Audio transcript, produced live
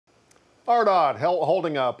ARDOT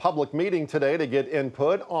holding a public meeting today to get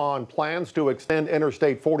input on plans to extend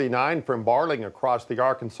Interstate 49 from Barling across the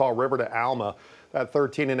Arkansas River to Alma. That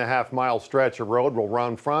 13.5-mile stretch of road will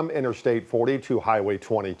run from Interstate 40 to Highway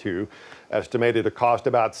 22. Estimated to cost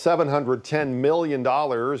about $710 million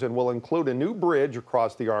and will include a new bridge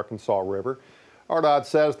across the Arkansas River. ARDOT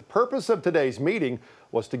says the purpose of today's meeting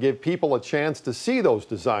was to give people a chance to see those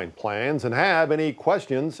design plans and have any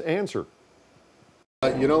questions answered.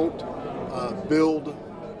 You don't build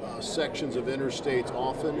sections of interstates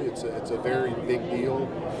often. It's a very big deal.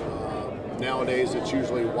 Nowadays, it's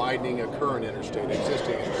usually widening a current interstate,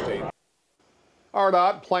 existing interstate.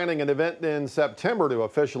 ARDOT planning an event in September to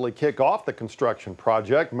officially kick off the construction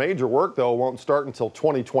project. Major work, though, won't start until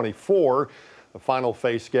 2024. The final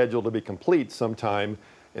phase scheduled to be complete sometime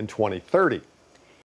in 2030.